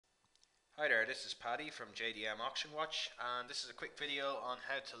Hi there, this is Paddy from JDMAuctionWatch, and this is a quick video on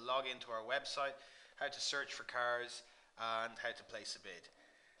how to log into our website, how to search for cars, and how to place a bid.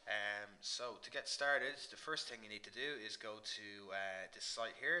 So to get started, the first thing you need to do is go to this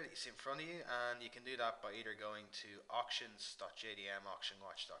site here that you see in front of you, and you can do that by either going to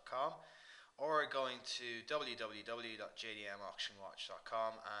auctions.jdmauctionwatch.com or going to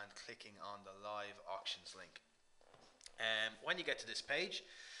www.jdmauctionwatch.com and clicking on the live auctions link. When you get to this page,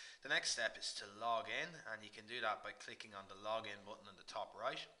 the next step is to log in, and you can do that by clicking on the login button on the top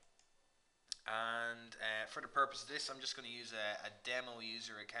right. And for the purpose of this, I'm just going to use a demo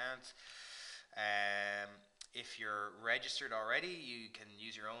user account. If you're registered already, you can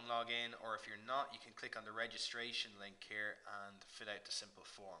use your own login, or if you're not, you can click on the registration link here and fill out the simple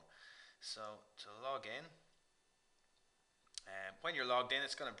form. So to log in, when you're logged in,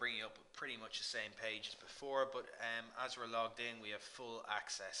 it's going to bring you up with pretty much the same page as before, but as we're logged in, we have full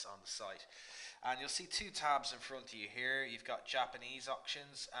access on the site. And you'll see two tabs in front of you here. You've got Japanese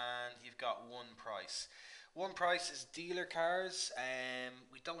auctions and you've got One Price. One Price is dealer cars.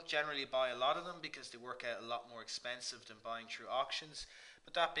 We don't generally buy a lot of them because they work out a lot more expensive than buying through auctions.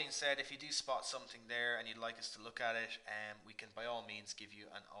 But that being said, if you do spot something there and you'd like us to look at it, we can by all means give you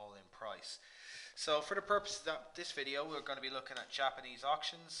an all-in price. So for the purpose of this video, we're going to be looking at Japanese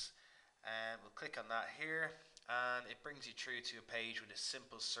auctions, and we'll click on that here, and it brings you through to a page with a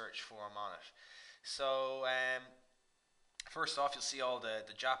simple search form on it. So first off, you'll see all the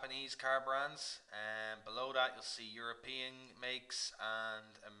Japanese car brands, and below that you'll see European makes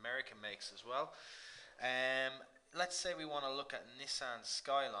and American makes as well. Let's say we want to look at Nissan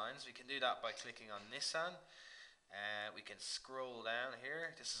Skylines. We can do that by clicking on Nissan. We can scroll down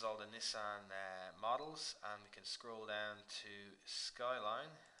here. This is all the Nissan models, and we can scroll down to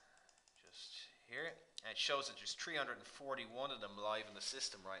Skyline just here. And it shows that there's 341 of them live in the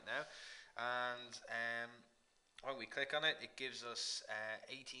system right now, and when we click on it, it gives us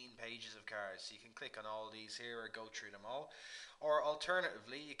 18 pages of cars. So you can click on all these here or go through them all, or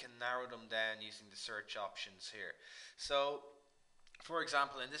alternatively you can narrow them down using the search options here. So for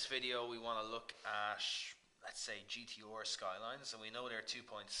example, in this video we want to look at, let's say, GTR Skylines, and we know they're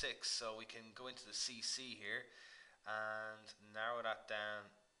 2.6, so we can go into the CC here and narrow that down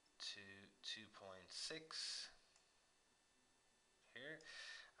to 2.6 here.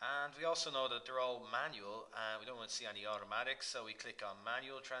 And we also know that they're all manual, and we don't want to see any automatics, so we click on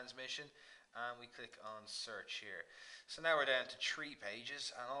manual transmission and we click on search here. So now we're down to 3 pages,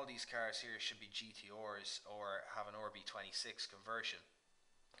 and all these cars here should be GTRs or have an RB26 conversion.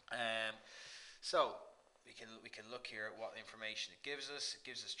 So we can look here at what information it gives us. It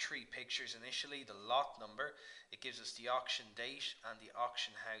gives us 3 pictures initially, the lot number, it gives us the auction date and the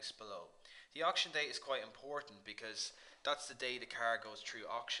auction house below. The auction date is quite important because that's the day the car goes through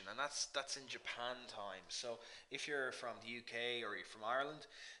auction, and that's in Japan time. So if you're from the UK or you're from Ireland,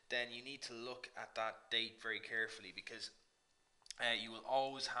 then you need to look at that date very carefully, because you will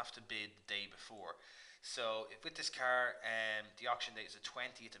always have to bid the day before. So if with this car, the auction date is the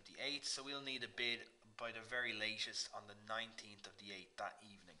 20th of the 8th, so we'll need a bid by the very latest on the 19th of the 8th that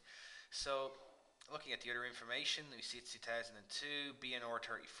evening. So looking at the other information, we see it's 2002,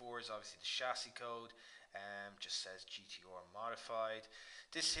 BNR34 is obviously the chassis code, just says GTR modified.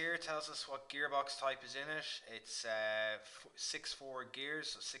 This here tells us what gearbox type is in it. It's 6-4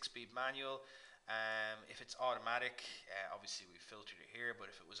 gears, so 6-speed manual. If it's automatic, obviously we filtered it here,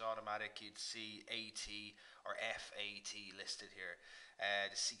 but if it was automatic, you'd see AT or FAT listed here.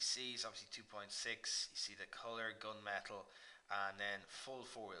 The CC is obviously 2.6. You see the color, gunmetal, and then full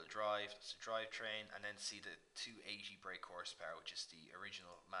 4-wheel drive, that's the drivetrain, and then see the 280 brake horsepower, which is the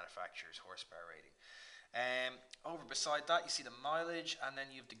original manufacturer's horsepower rating. Over beside that you see the mileage, and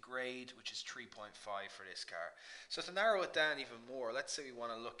then you have the grade, which is 3.5 for this car. So to narrow it down even more, let's say we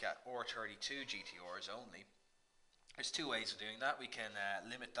want to look at R32 GTRs only. There's 2 ways of doing that. We can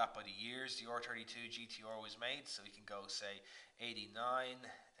limit that by the years the R32 GTR was made, so we can go say 89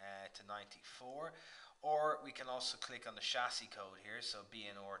 to 94, or we can also click on the chassis code here, so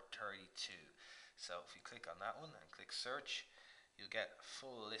BNR32. So if you click on that one and click search, you'll get a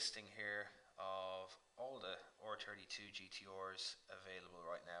full listing here of all the R32 GTRs available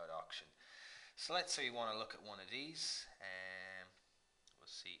right now at auction. So let's say we want to look at one of these, and we'll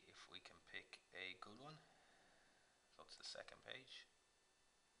see if we can pick a good one. So it's the second page,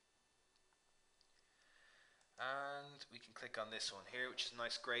 and we can click on this one here, which is a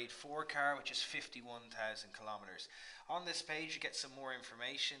nice grade 4 car, which is 51,000 kilometers. On this page you get some more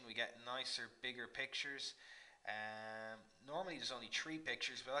information. We get nicer, bigger pictures. Normally there's only 3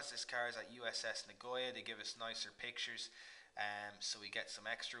 pictures, but as this car is at USS Nagoya, they give us nicer pictures, so we get some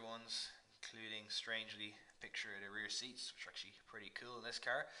extra ones. including, strangely, a picture of the rear seats, which are actually pretty cool in this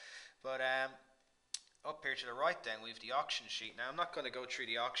car. But up here to the right then, we have the auction sheet. Now, I'm not going to go through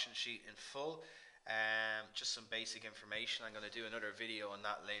the auction sheet in full, just some basic information. I'm going to do another video on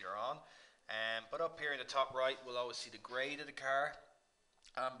that later on. But up here in the top right, we'll always see the grade of the car.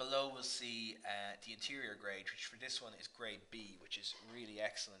 And below we'll see the interior grade, which for this one is grade B, which is really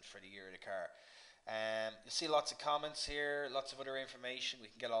excellent for the year of the car. You'll see lots of comments here, lots of other information. We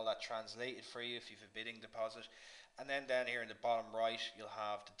can get all that translated for you if you have a bidding deposit. And then down here in the bottom right, you'll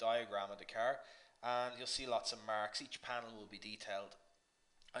have the diagram of the car, and you'll see lots of marks. Each panel will be detailed,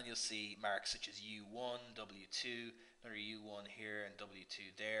 and you'll see marks such as U1, W2, another U1 here, and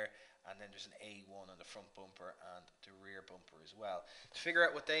W2 there. And then there's an A1 on the front bumper and the rear bumper as well. To figure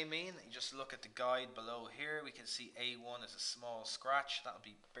out what they mean, you just look at the guide below here. We can see A1 is a small scratch. That'll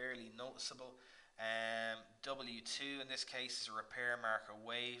be barely noticeable. W2 in this case is a repair mark or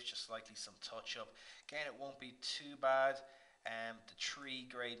wave, just likely some touch up. Again, it won't be too bad. The 3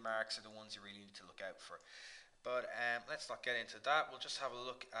 grade marks are the ones you really need to look out for. But let's not get into that. We'll just have a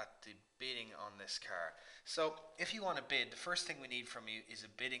look at the bidding on this car. So if you want to bid, the first thing we need from you is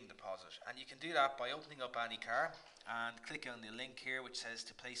a bidding deposit. And you can do that by opening up any car and click on the link here which says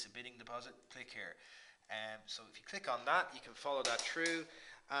to place a bidding deposit. Click here. So if you click on that, you can follow that through,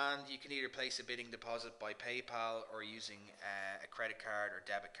 and you can either place a bidding deposit by PayPal or using a credit card or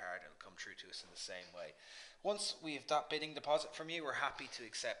debit card. It'll come through to us in the same way. Once we have that bidding deposit from you, we're happy to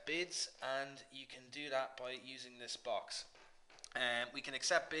accept bids, and you can do that by using this box. We can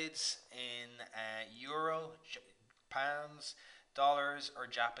accept bids in euro, pounds, dollars, or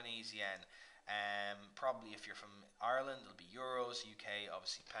Japanese yen. Probably if you're from Ireland, it'll be euros, UK,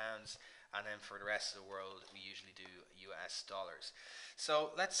 obviously pounds, and then for the rest of the world, we usually do US dollars.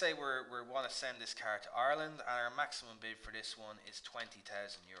 So let's say we want to send this car to Ireland, and our maximum bid for this one is €20,000.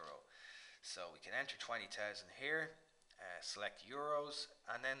 So we can enter 20,000 here, select euros,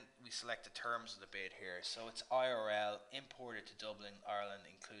 and then we select the terms of the bid here. So it's IRL, imported to Dublin, Ireland,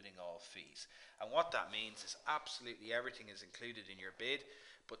 including all fees. And what that means is absolutely everything is included in your bid,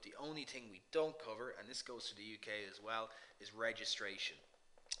 but the only thing we don't cover, and this goes to the UK as well, is registration.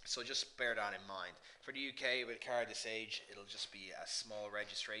 So just bear that in mind. For the UK, with a car this age, it'll just be a small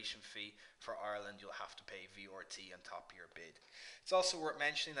registration fee. For Ireland, you'll have to pay VRT on top of your bid. It's also worth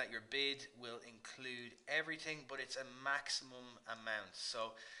mentioning that your bid will include everything, but it's a maximum amount.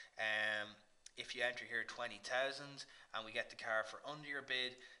 So if you enter here 20,000 and we get the car for under your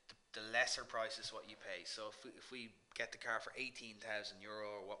bid, the lesser price is what you pay. So if we get the car for €18,000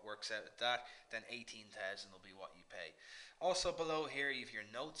 or what works out at that, then 18,000 will be what you pay. Also below here you have your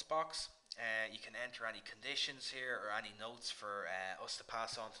notes box. You can enter any conditions here or any notes for us to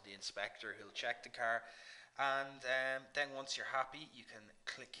pass on to the inspector who'll check the car. And then once you're happy, you can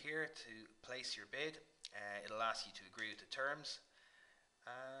click here to place your bid. It'll ask you to agree with the terms,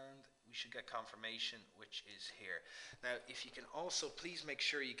 and we should get confirmation, which is here. Now, if you can also please make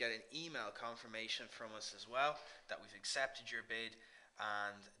sure you get an email confirmation from us as well that we've accepted your bid,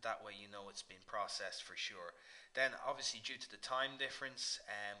 and that way you know it's been processed for sure. Then obviously due to the time difference,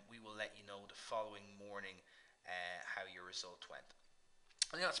 we will let you know the following morning how your result went.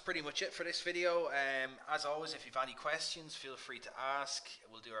 And that's pretty much it for this video. As always, if you've any questions, feel free to ask.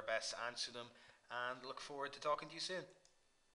 We'll do our best to answer them, and look forward to talking to you soon.